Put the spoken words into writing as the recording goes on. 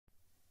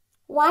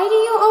Why do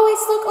you always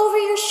look over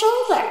your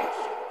shoulder?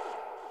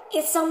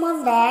 Is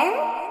someone there?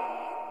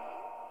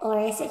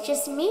 Or is it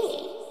just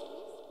me?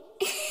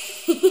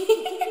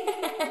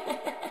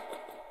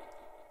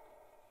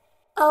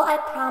 Oh, I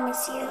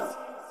promise you,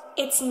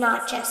 it's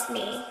not just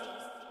me.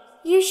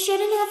 You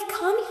shouldn't have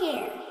come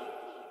here.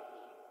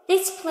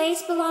 This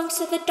place belongs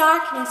to the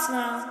darkness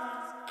now,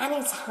 and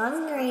it's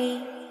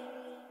hungry.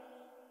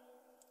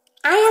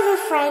 I have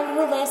a friend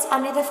who lives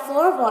under the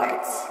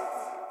floorboards.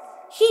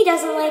 He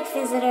doesn't like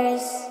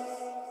visitors.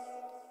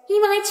 He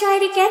might try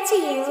to get to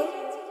you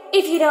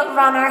if you don't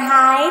run or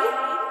hide.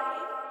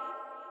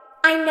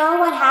 I know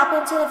what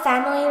happened to the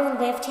family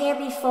who lived here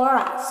before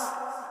us.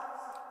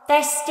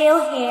 They're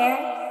still here,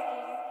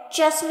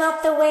 just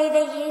not the way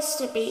they used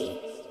to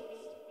be.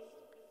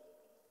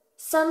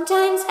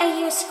 Sometimes I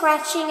hear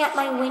scratching at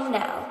my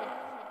window.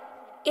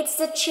 It's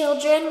the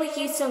children who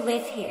used to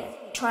live here,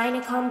 trying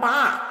to come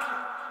back.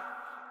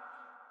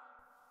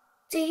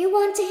 Do you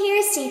want to hear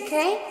a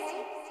secret?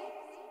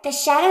 The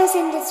shadows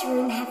in this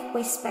room have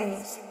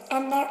whispers,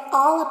 and they're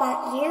all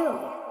about you.